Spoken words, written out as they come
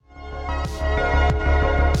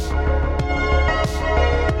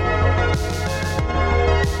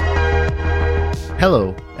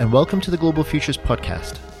Hello, and welcome to the Global Futures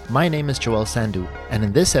podcast. My name is Joel Sandou, and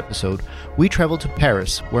in this episode, we travel to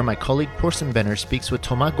Paris, where my colleague Thorsten Benner speaks with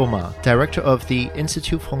Thomas Gaumard, director of the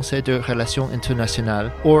Institut Français de Relations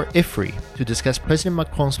Internationales, or IFRI, to discuss President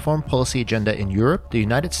Macron's foreign policy agenda in Europe, the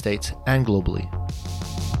United States, and globally.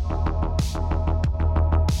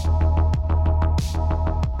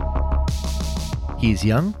 He's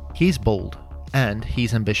young, he's bold, and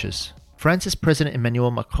he's ambitious. France's President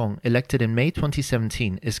Emmanuel Macron, elected in May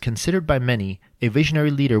 2017, is considered by many a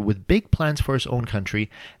visionary leader with big plans for his own country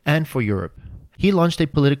and for Europe. He launched a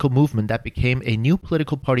political movement that became a new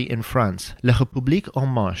political party in France, La République En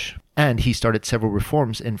Marche, and he started several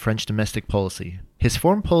reforms in French domestic policy. His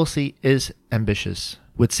foreign policy is ambitious,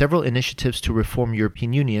 with several initiatives to reform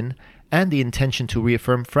European Union and the intention to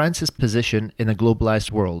reaffirm France's position in a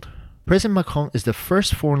globalized world. President Macron is the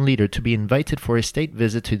first foreign leader to be invited for a state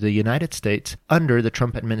visit to the United States under the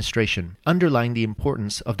Trump administration, underlying the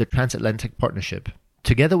importance of the transatlantic partnership.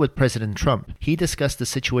 Together with President Trump, he discussed the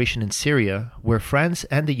situation in Syria, where France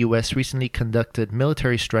and the US recently conducted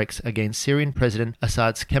military strikes against Syrian President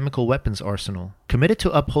Assad's chemical weapons arsenal. Committed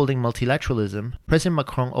to upholding multilateralism, President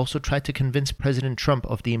Macron also tried to convince President Trump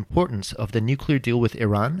of the importance of the nuclear deal with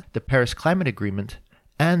Iran, the Paris Climate Agreement,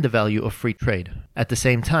 and the value of free trade. At the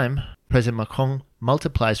same time, President Macron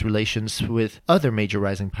multiplies relations with other major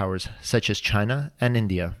rising powers, such as China and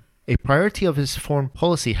India. A priority of his foreign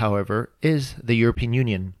policy, however, is the European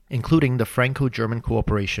Union, including the Franco-German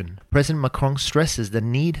cooperation. President Macron stresses the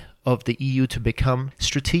need of the EU to become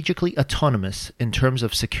strategically autonomous in terms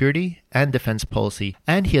of security and defense policy,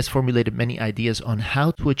 and he has formulated many ideas on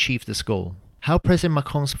how to achieve this goal. How President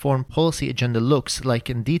Macron's foreign policy agenda looks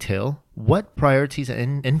like in detail, what priorities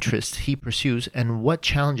and interests he pursues, and what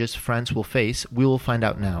challenges France will face, we will find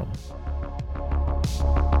out now.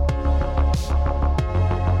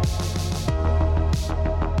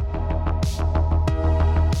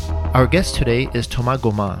 Our guest today is Thomas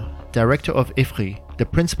Gaumard, director of IFRI, the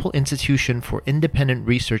principal institution for independent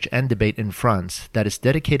research and debate in France that is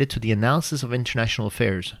dedicated to the analysis of international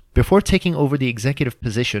affairs. Before taking over the executive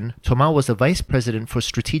position, Thomas was the vice president for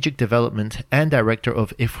strategic development and director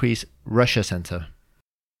of IFRI's Russia Center.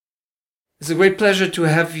 It's a great pleasure to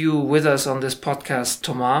have you with us on this podcast,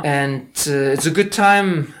 Thomas. And it's a good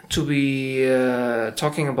time to be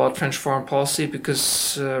talking about French foreign policy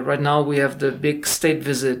because right now we have the big state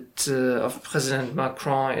visit of President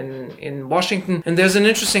Macron in Washington. And there's an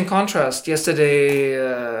interesting contrast. Yesterday,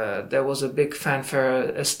 there was a big fanfare,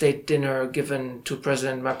 a state dinner given to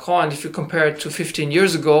President Macron. And if you compare it to 15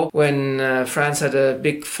 years ago, when France had a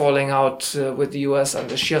big falling out with the US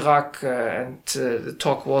under Chirac, and the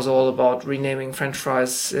talk was all about renaming French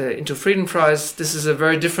fries into freedom fries, this is a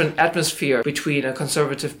very different atmosphere between a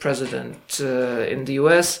conservative president in the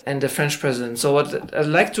US and the French president. So what I'd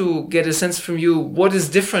like to get a sense from you, what is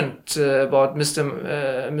different about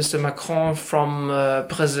Mr. Macron from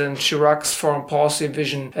President Chirac's foreign policy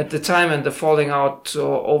vision at the time and the falling out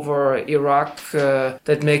over Iraq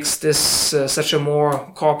that makes this such a more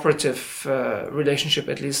cooperative relationship,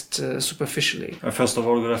 at least superficially? First of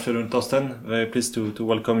all, good afternoon, Thorsten. Very pleased to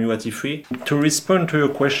welcome you at IFRI. To respond to your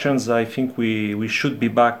questions, I think we should be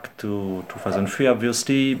back to 2003,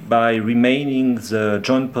 obviously, by remaining the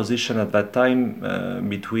joint position at that time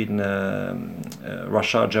between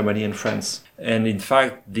Russia, Germany and France. And in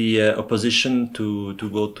fact, the opposition to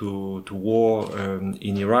go to war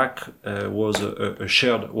in Iraq was a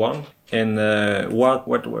shared one. And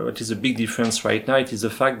what is a big difference right now? It is the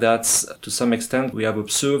fact that to some extent we have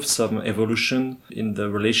observed some evolution in the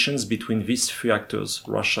relations between these three actors,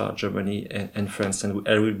 Russia, Germany and France, and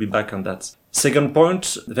I will be back on that. Second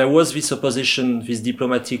point, there was this opposition, this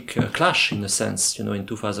diplomatic clash in a sense, in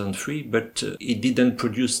 2003, but it didn't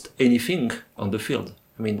produce anything on the field.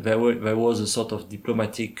 I mean, there was a sort of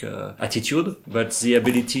diplomatic attitude, but the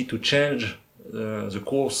ability to change the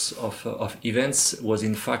course of events was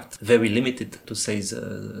in fact very limited, to say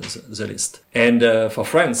the least. And for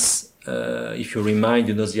France, if you remind,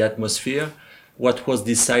 the atmosphere, what was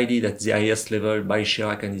decided at the highest level by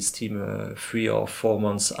Chirac and his team 3 or 4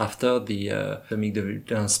 months after the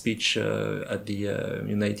Miguel speech at the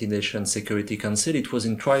United Nations Security Council, it was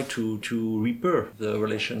in try to repair the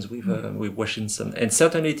relations with Washington. And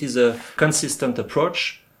certainly it is a consistent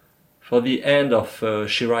approach for the end of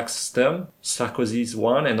Chirac's term, Sarkozy's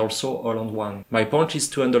one, and also Hollande one. My point is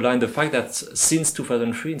to underline the fact that since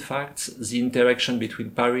 2003, in fact, the interaction between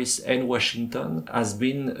Paris and Washington has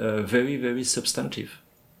been very, very substantive.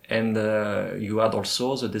 And you had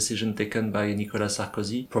also the decision taken by Nicolas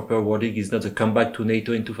Sarkozy. Proper wording is not a comeback to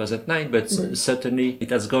NATO in 2009, but certainly it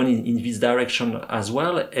has gone in this direction as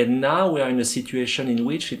well. And now we are in a situation in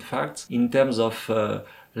which, in fact, in terms of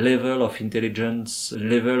level of intelligence,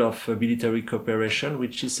 level of military cooperation,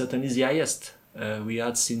 which is certainly the highest we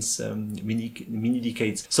had since many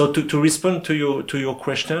decades. So to respond to your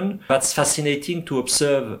question, that's fascinating to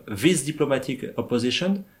observe this diplomatic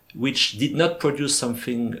opposition, which did not produce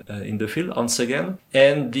something in the field, once again,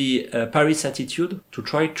 and the Paris attitude to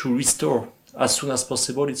try to restore as soon as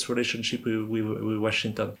possible its relationship with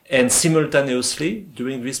Washington. And simultaneously,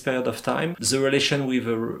 during this period of time, the relation with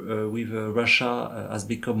Russia has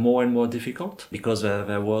become more and more difficult, because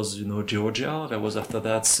there was, Georgia, there was after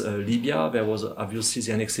that Libya, there was obviously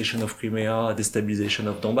the annexation of Crimea, destabilization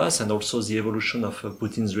of Donbass, and also the evolution of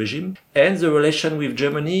Putin's regime. And the relation with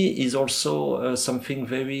Germany is also something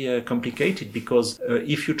very complicated, because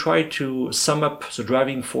if you try to sum up the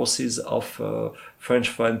driving forces of French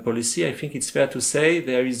foreign policy, I think it's fair to say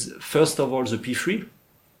there is, first of all, the P3,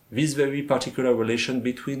 this very particular relation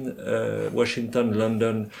between Washington,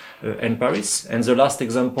 London, and Paris. And the last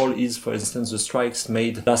example is, for instance, the strikes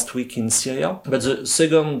made last week in Syria. But the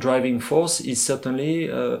second driving force is certainly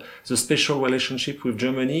the special relationship with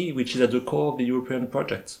Germany, which is at the core of the European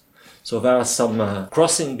project. So there are some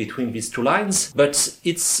crossing between these two lines, but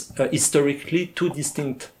it's historically two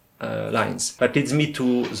distinct lines. That leads me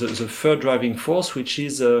to the third driving force, which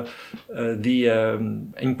is the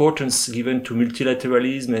importance given to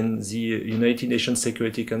multilateralism and the United Nations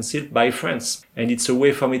Security Council by France. And it's a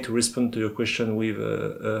way for me to respond to your question with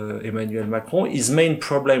Emmanuel Macron. His main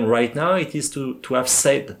problem right now, it is to have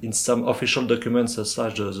said in some official documents,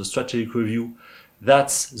 such as the strategic review, that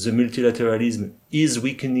the multilateralism is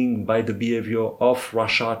weakening by the behavior of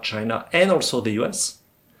Russia, China, and also the US.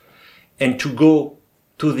 And to go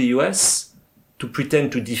to the US to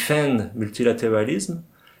pretend to defend multilateralism,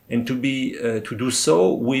 and to do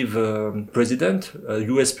so with a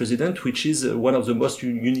US president, which is one of the most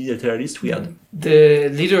unilateralist we had. The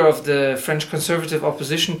leader of the French Conservative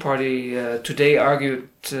Opposition Party today argued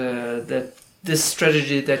that this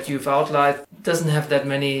strategy that you've outlined doesn't have that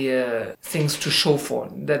many things to show for,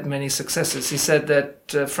 that many successes. He said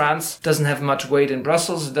that France doesn't have much weight in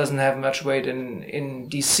Brussels, it doesn't have much weight in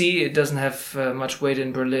DC, it doesn't have much weight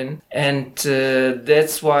in Berlin. And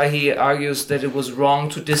that's why he argues that it was wrong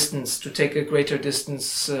to take a greater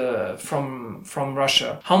distance from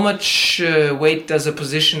Russia. How much weight does a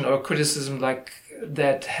position or criticism like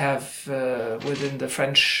that have within the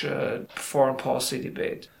French foreign policy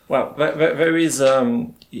debate? Well, there is,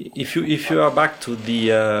 if you are back to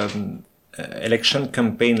the election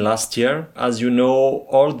campaign last year, as you know,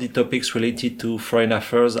 all the topics related to foreign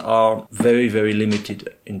affairs are very, very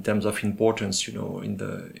limited in terms of importance, in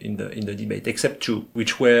the debate, except two,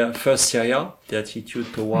 which were first Syria, the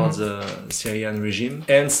attitude towards the Syrian regime,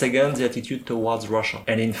 and second, the attitude towards Russia.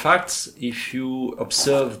 And in fact, if you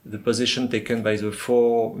observe the position taken by the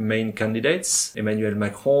four main candidates, Emmanuel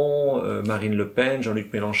Macron, Marine Le Pen, Jean-Luc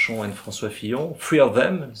Mélenchon, and François Fillon, three of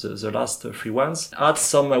them, the last three ones, had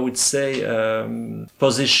some, I would say,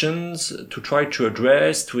 positions to try to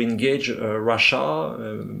address, to engage Russia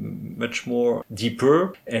much more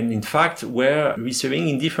deeper, and in fact were receiving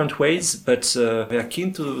in different ways, but they are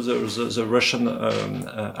keen to the Russian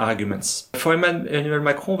arguments. For Emmanuel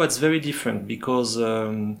Macron, that's very different, because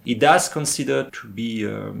he does consider to be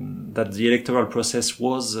that the electoral process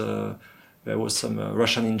was there was some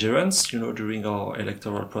Russian ingerence, during our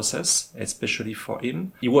electoral process, especially for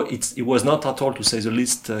him. It was not at all, to say the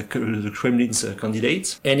least, the Kremlin's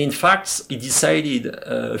candidate. And in fact, he decided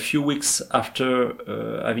a few weeks after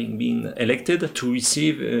having been elected to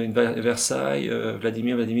receive in Versailles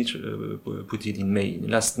Vladimir Putin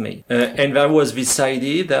last May. And there was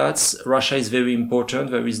decided that Russia is very important.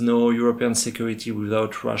 There is no European security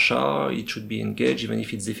without Russia. It should be engaged, even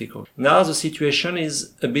if it's difficult. Now the situation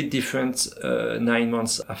is a bit different 9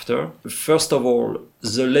 months after. First of all,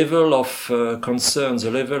 the level of concern, the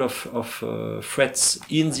level of threats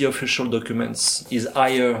in the official documents is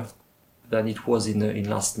higher than it was in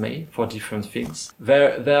last May for different things.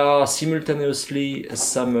 There are simultaneously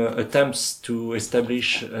some attempts to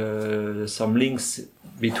establish some links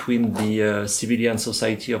between the civilian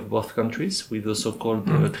society of both countries with the so-called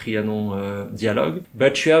Trianon dialogue.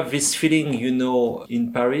 But you have this feeling,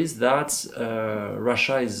 in Paris that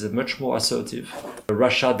Russia is much more assertive.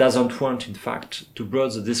 Russia doesn't want, in fact, to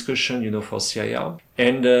broaden the discussion, for Syria.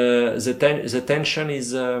 And the tension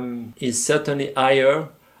is certainly higher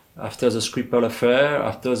after the Skripal affair,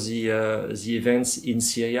 after the events in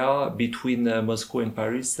Syria between Moscow and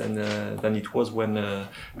Paris than it was when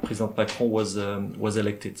President Macron was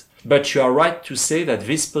elected. But you are right to say that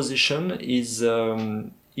this position is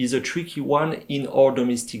a tricky one in our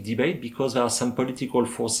domestic debate, because there are some political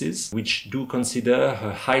forces which do consider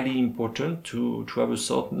highly important to have a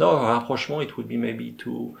sort, no, rapprochement, it would be maybe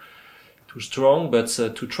too strong, but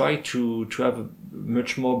to try to have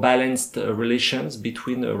much more balanced relations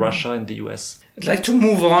between Russia and the US. I'd like to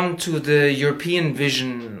move on to the European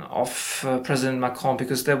vision of President Macron,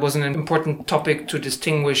 because there was an important topic to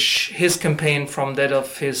distinguish his campaign from that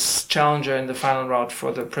of his challenger in the final round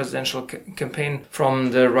for the presidential campaign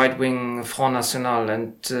from the right-wing Front National.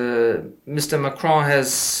 And Mr. Macron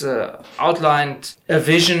has outlined a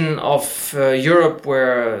vision of Europe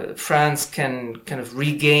where France can kind of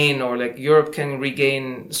regain, or like Europe can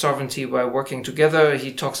regain sovereignty by working together.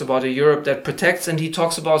 He talks about a Europe that protects, and he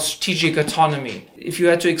talks about strategic autonomy. If you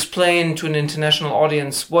had to explain to an international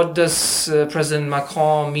audience, what does President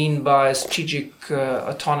Macron mean by strategic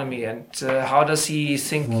autonomy, and how does he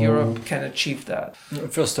think Europe can achieve that?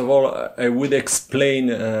 First of all, I would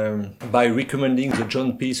explain by recommending the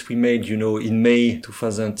joint piece we made, in May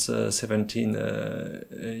 2017,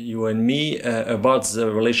 you and me, about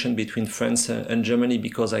the relation between France and Germany,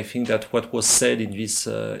 because I think that what was said in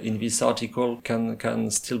this article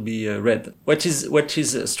can still be read. What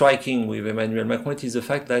is striking with Emmanuel Macron is the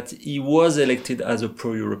fact that he was elected as a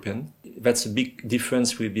pro-European. That's a big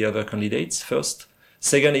difference with the other candidates, first.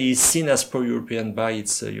 Second, he is seen as pro-European by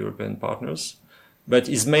its European partners. But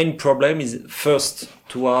his main problem is, first,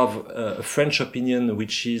 to have a French opinion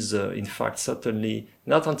which is, in fact, certainly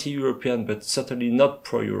not anti-European, but certainly not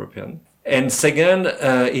pro-European. And second,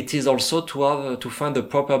 it is also to find the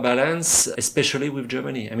proper balance, especially with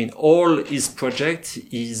Germany. I mean, all his project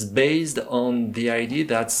is based on the idea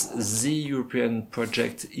that the European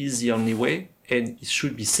project is the only way, and it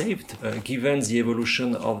should be saved, given the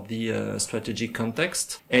evolution of the strategic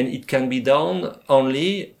context. And it can be done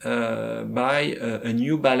only by a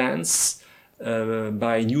new balance,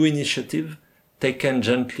 by a new initiative taken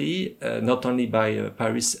jointly, not only by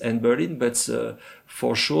Paris and Berlin, but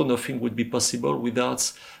for sure nothing would be possible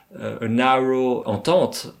without a narrow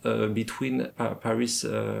entente between Paris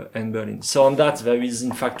and Berlin. So on that, there is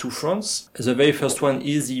in fact two fronts. The very first one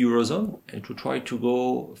is the Eurozone, and to try to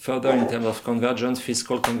go further in terms of convergence,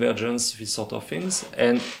 fiscal convergence, these sort of things.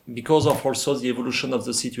 And because of also the evolution of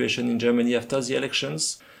the situation in Germany after the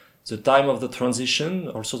elections, the time of the transition,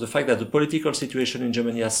 also the fact that the political situation in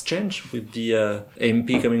Germany has changed with the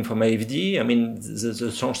MP coming from AfD. I mean,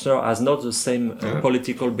 the Chancellor has not the same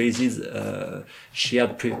political basis she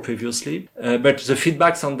had previously. But the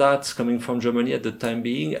feedbacks on that coming from Germany at the time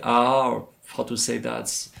being are, how to say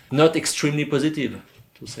that, not extremely positive,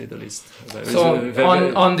 to say the least. So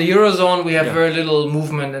on the Eurozone, we have very little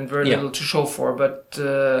movement and very little to show for. But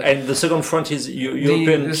and the second front is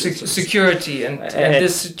European the security and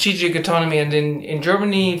this strategic autonomy. And in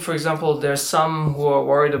Germany, for example, there's some who are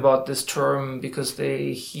worried about this term because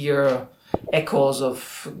they hear echoes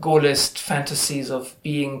of Gaullist fantasies of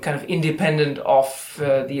being kind of independent of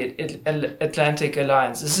the Atlantic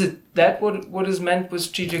Alliance. Is it that what is meant with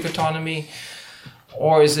strategic autonomy?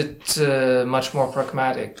 Or is it much more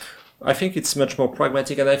pragmatic? I think it's much more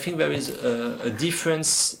pragmatic, and I think there is a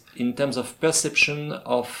difference in terms of perception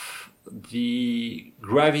of the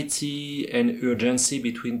gravity and urgency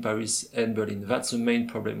between Paris and Berlin. That's the main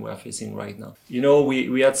problem we are facing right now.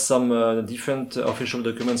 We had some different official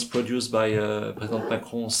documents produced by President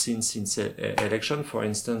Macron since election, for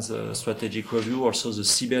instance, a strategic review, also the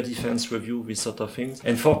cyber defense review, these sort of things.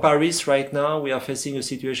 And for Paris right now, we are facing a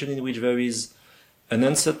situation in which there is an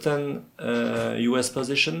uncertain US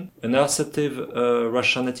position, an assertive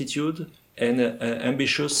Russian attitude, and an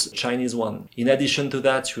ambitious Chinese one. In addition to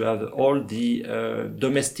that, you have all the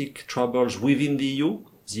domestic troubles within the EU,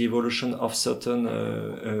 the evolution of certain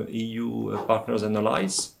EU partners and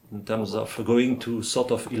allies in terms of going to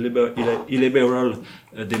sort of illiberal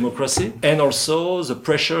democracy, and also the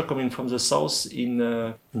pressure coming from the south in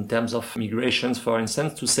terms of migrations, for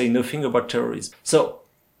instance, to say nothing about terrorism. So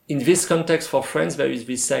in this context for France, there is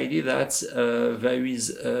this idea that there is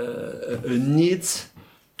a need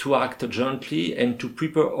to act jointly and to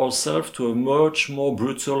prepare ourselves to a much more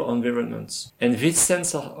brutal environment. And this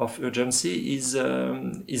sense of urgency is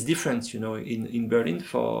different, in Berlin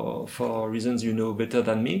for reasons you know better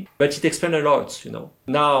than me. But it explains a lot,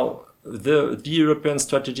 Now, the European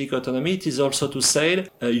strategic autonomy, it is also to say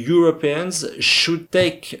Europeans should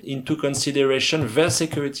take into consideration their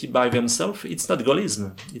security by themselves. It's not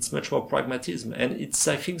Gaullism. It's much more pragmatism. And it's,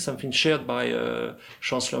 I think, something shared by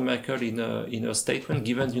Chancellor Merkel in her statement,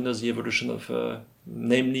 given, the evolution of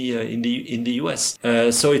namely in the US.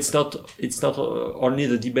 So it's not only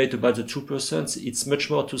the debate about the 2%. It's much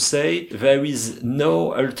more to say there is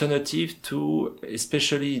no alternative to,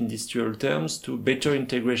 especially in industrial terms, to better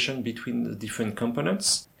integration between the different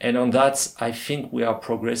components. And on that, I think we are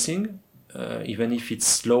progressing. Even if it's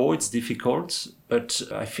slow, it's difficult, but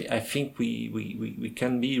I think we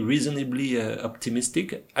can be reasonably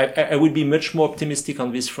optimistic. I would be much more optimistic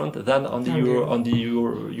on this front than on the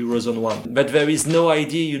Eurozone one. But there is no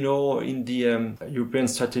idea, in the European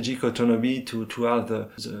strategic autonomy to have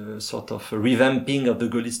the sort of revamping of the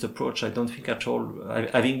Gaullist approach. I don't think at all.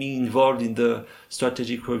 Having been involved in the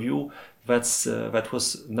strategic review, that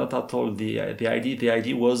was not at all the idea. The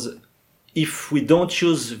idea was, if we don't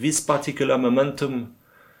use this particular momentum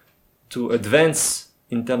to advance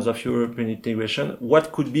in terms of European integration,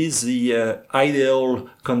 what could be the ideal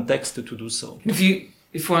context to do so?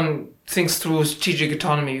 If one thinks through strategic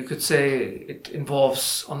autonomy, you could say it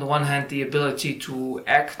involves, on the one hand, the ability to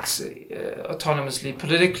act autonomously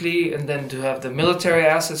politically, and then to have the military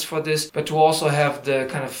assets for this, but to also have the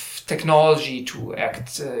kind of technology to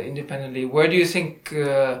act independently. Where do you think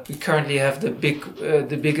we currently have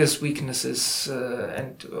the biggest weaknesses,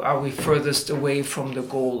 and are we furthest away from the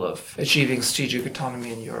goal of achieving strategic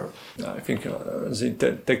autonomy in Europe? I think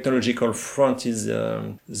the technological front is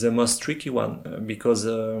the most tricky one, because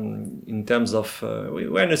in terms of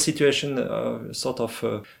we're in a situation sort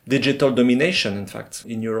of digital domination, in fact,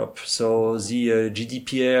 in Europe. So the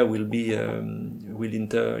GDPR will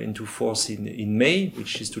enter into force in May,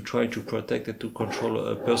 which is to try to protect and to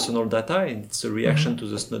control personal data. And it's a reaction to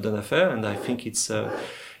the Snowden affair, and I think it's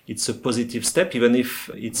a positive step, even if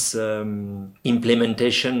its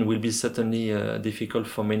implementation will be certainly difficult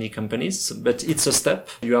for many companies. But it's a step.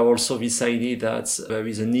 You have also this idea that there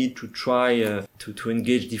is a need to try to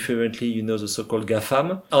engage differently, the so-called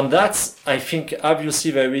GAFAM. On that, I think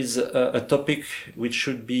obviously there is a topic which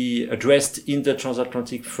should be addressed in the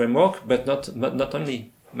transatlantic framework, but not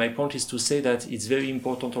only. My point is to say that it's very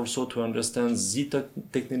important also to understand the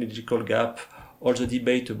technological gap, or the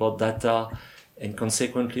debate about data, and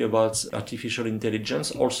consequently about artificial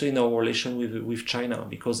intelligence, also in our relation with China.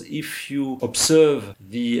 Because if you observe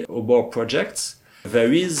the OBOR projects,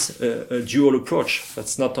 there is a dual approach.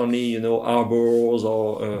 That's not only, harbors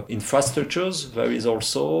or infrastructures. There is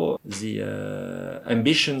also the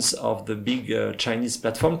ambitions of the big Chinese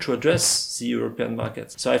platform to address the European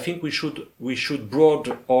market. So I think we should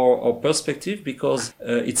broaden our perspective, because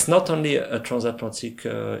it's not only a transatlantic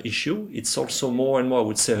issue. It's also more and more, I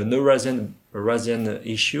would say, an Eurasian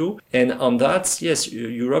issue. And on that, yes,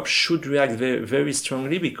 Europe should react very, very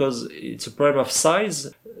strongly, because it's a problem of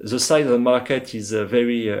size. The size of the market is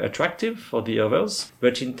very attractive for the others.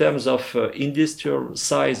 But in terms of industrial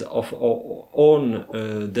size of our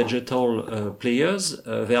own digital players,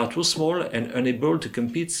 they are too small and unable to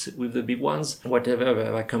compete with the big ones, whatever they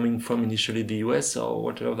are coming from, initially the US, or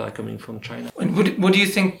whatever they are coming from China. And what do you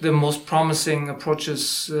think the most promising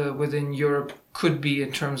approaches within Europe could be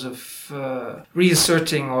in terms of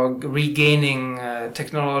reasserting or regaining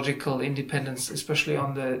technological independence, especially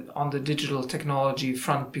on the digital technology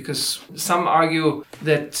front? Because some argue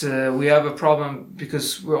that we have a problem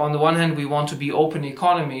because we're, on the one hand, we want to be open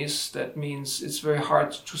economies. That means it's very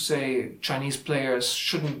hard to say Chinese players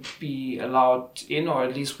shouldn't be allowed in, or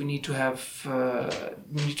at least we need to have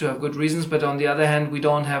good reasons. But on the other hand, we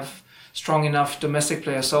don't have strong enough domestic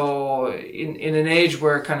players. So in an age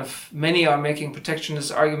where kind of many are making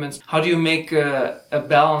protectionist arguments, how do you make a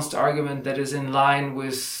balanced argument that is in line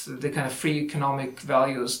with the kind of free economic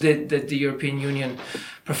values that the European Union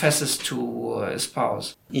professes to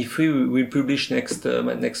espouse? If we will publish next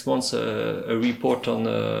month a report on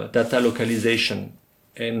data localization,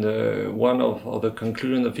 and one of the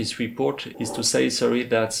conclusions of this report is to say,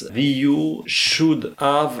 that the EU should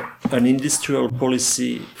have an industrial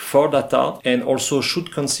policy for data, and also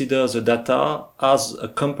should consider the data as a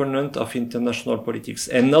component of international politics,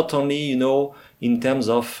 and not only, in terms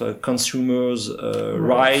of consumers'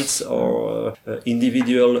 rights or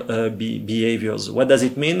individual behaviors. What does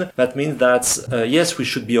it mean? That means that, yes, we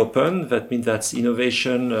should be open. That means that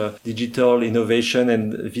innovation, digital innovation,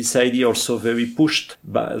 and this idea also very pushed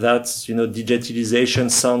by that, digitalization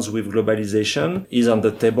sounds with globalization is on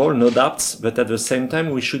the table, no doubt. But at the same time,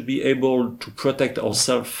 we should be able to protect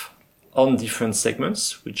ourselves on different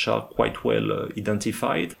segments, which are quite well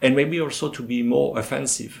identified, and maybe also to be more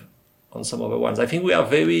offensive. on some other ones. I think we are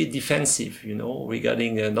very defensive,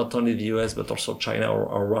 regarding not only the US, but also China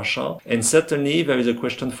or Russia. And certainly there is a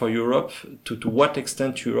question for Europe to what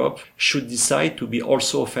extent Europe should decide to be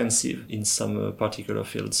also offensive in some particular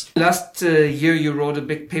fields. Last year, you wrote a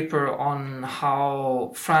big paper on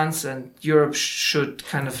how France and Europe should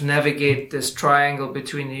kind of navigate this triangle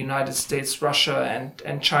between the United States, Russia,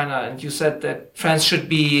 and China. And you said that France should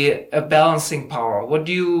be a balancing power. What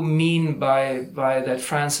do you mean by that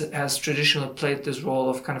France has traditionally played this role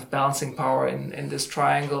of kind of balancing power in this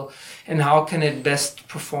triangle, and how can it best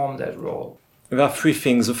perform that role? There are three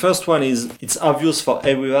things. The first one is it's obvious for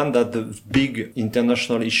everyone that the big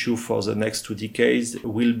international issue for the next 2 decades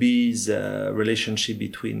will be the relationship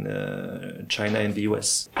between China and the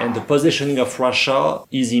US. And the positioning of Russia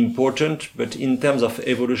is important, but in terms of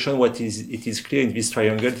evolution, it is clear in this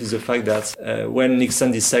triangle is the fact that when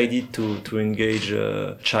Nixon decided to engage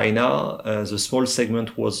China, the small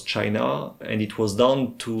segment was China, and it was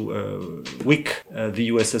down to weak the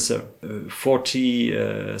USSR.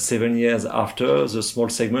 47 years after, the small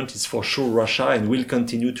segment is for sure Russia and will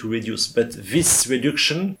continue to reduce. But this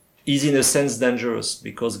reduction is in a sense dangerous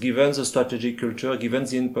because given the strategic culture, given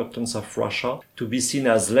the importance of Russia, to be seen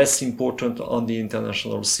as less important on the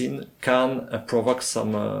international scene can provoke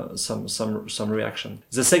some reaction.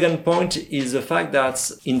 The second point is the fact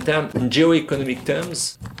that in geoeconomic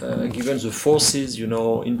terms, given the forces,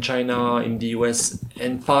 in China, in the US,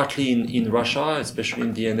 and partly in Russia, especially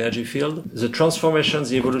in the energy field, the transformation,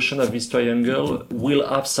 the evolution of this triangle will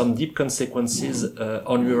have some deep consequences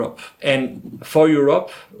on Europe. And for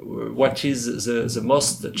Europe, what is the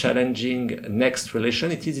most challenging next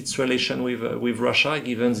relation? It is its relation with Russia,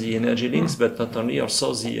 given the energy links, but not only,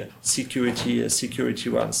 also the security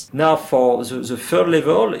ones. Now, for the third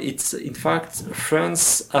level, it's in fact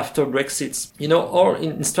France after Brexit. Or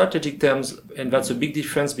in strategic terms, and that's a big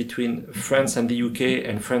difference between France and the UK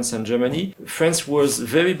and France and Germany. France was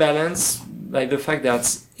very balanced by the fact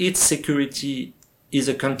that its security is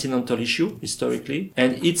a continental issue historically,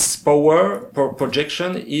 and its power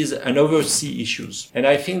projection is an overseas issues. And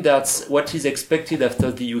I think that's what is expected after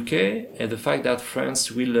the UK, and the fact that France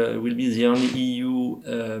will be the only EU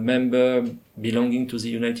member belonging to the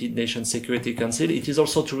United Nations Security Council. It is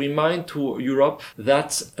also to remind to Europe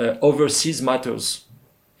that overseas matters.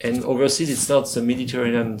 And overseas, it's not the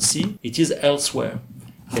Mediterranean Sea, it is elsewhere.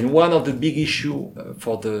 And one of the big issues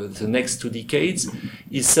for the next 2 decades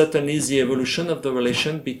is certainly the evolution of the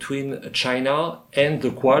relation between China and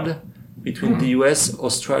the Quad, between the US,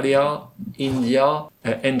 Australia, India,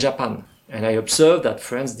 and Japan. And I observed that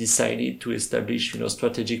France decided to establish,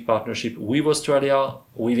 strategic partnership with Australia,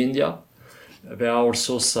 with India. There are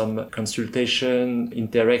also some consultation,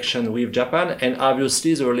 interaction with Japan, and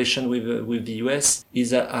obviously the relation with the US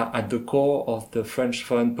is at the core of the French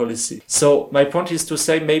foreign policy. So my point is to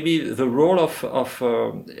say maybe the role of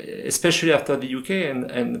especially after the UK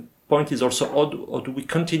and point is also how do we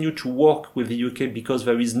continue to work with the UK, because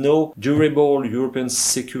there is no durable European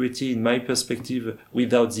security in my perspective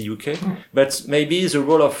without the UK. But maybe the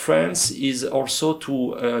role of France is also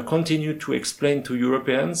to continue to explain to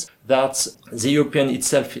Europeans that the European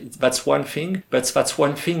itself, that's one thing, but that's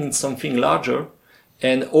one thing in something larger,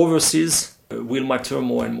 and overseas will matter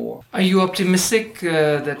more and more. Are you optimistic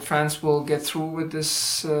that France will get through with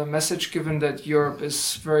this message, given that Europe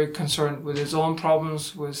is very concerned with its own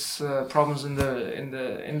problems, with problems in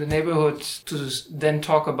the neighborhood, to then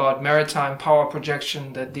talk about maritime power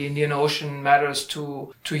projection, that the Indian Ocean matters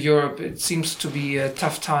to Europe? It seems to be a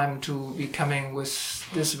tough time to be coming with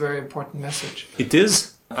this very important message. It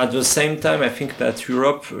is. At the same time, I think that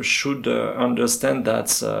Europe should understand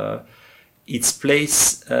that its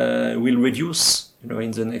place will reduce,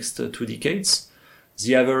 in the next 2 decades.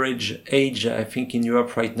 The average age, I think, in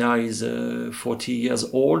Europe right now is 40 years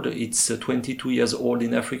old. It's 22 years old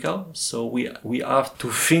in Africa. So we have to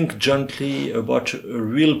think jointly about a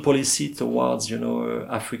real policy towards,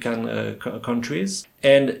 African countries.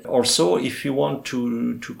 And also, if you want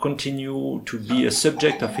to continue to be a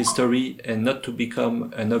subject of history and not to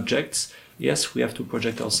become an object, yes, we have to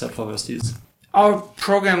project ourselves overseas. Our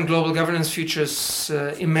program, Global Governance Futures,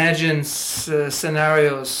 imagines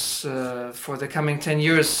scenarios for the coming 10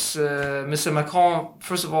 years. Mr. Macron,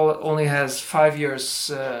 first of all, only has 5 years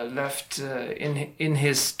left in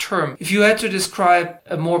his term. If you had to describe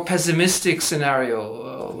a more pessimistic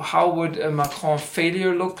scenario, how would a Macron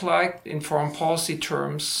failure look like in foreign policy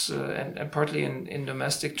terms and partly in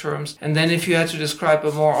domestic terms? And then if you had to describe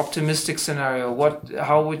a more optimistic scenario,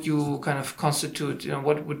 how would you kind of constitute,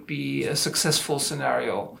 what would be a successful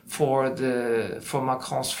scenario for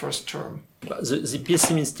Macron's first term? The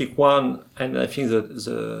pessimistic one, and I think that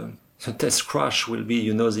the the test crash will be,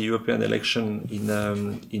 the European election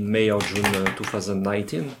in May or June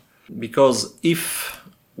 2019. Because if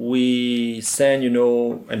we send,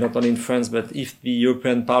 and not only in France, but if the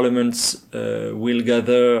European parliaments will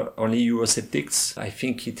gather only Eurosceptics, I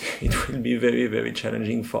think it will be very, very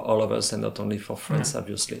challenging for all of us and not only for France,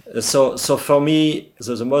 obviously. So for me,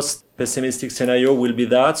 the most pessimistic scenario will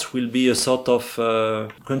be a sort of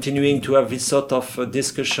continuing to have this sort of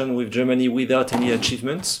discussion with Germany without any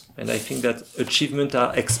achievements. And I think that achievements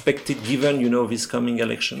are expected given, these coming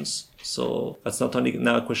elections. So that's not only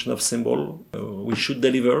now a question of symbol. We should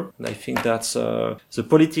deliver. And I think that the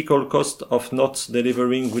political cost of not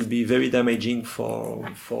delivering will be very damaging for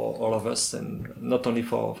all of us and not only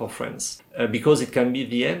for France. Because it can be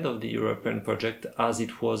the end of the European project as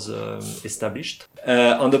it was established.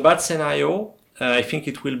 On the bad scenario, I think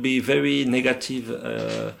it will be very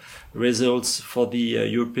negative results for the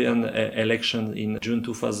European election in June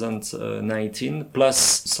 2019,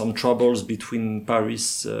 plus some troubles between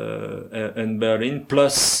Paris and Berlin,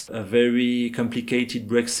 plus a very complicated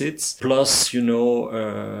Brexit, plus,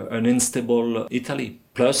 an unstable Italy,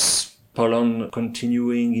 plus Poland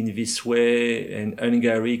continuing in this way and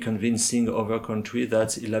Hungary convincing other countries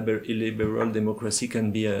that illiberal democracy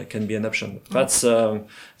can be an option. That's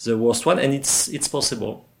the worst one, and it's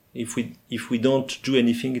possible. If we don't do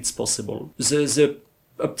anything, it's possible. The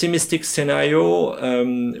optimistic scenario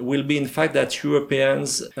will be in fact that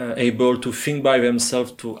Europeans are able to think by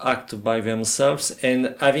themselves, to act by themselves,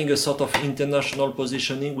 and having a sort of international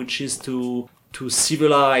positioning, which is to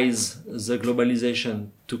civilize the globalization,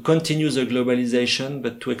 to continue the globalization,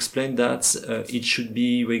 but to explain that it should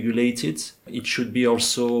be regulated, it should be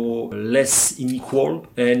also less unequal,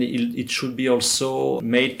 and it should be also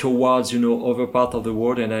made towards, other part of the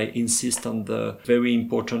world. And I insist on the very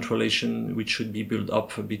important relation which should be built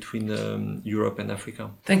up between Europe and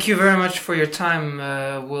Africa. Thank you very much for your time.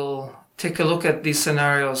 We'll take a look at these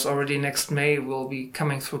scenarios already next May. We'll be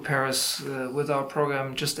coming through Paris with our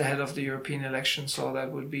program just ahead of the European election. So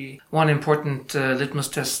that would be one important litmus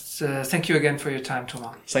test. Thank you again for your time,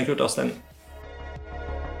 Thomas. Thank you, Torsten.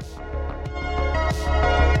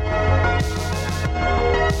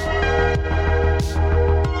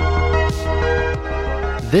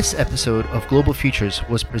 This episode of Global Futures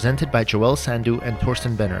was presented by Joel Sandu and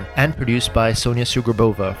Torsten Benner and produced by Sonia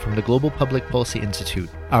Sugrabova from the Global Public Policy Institute.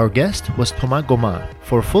 Our guest was Thomas Gomin.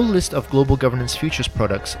 For a full list of Global Governance Futures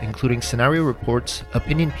products, including scenario reports,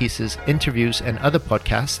 opinion pieces, interviews, and other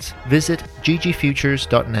podcasts, visit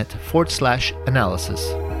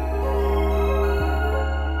ggfutures.net/analysis.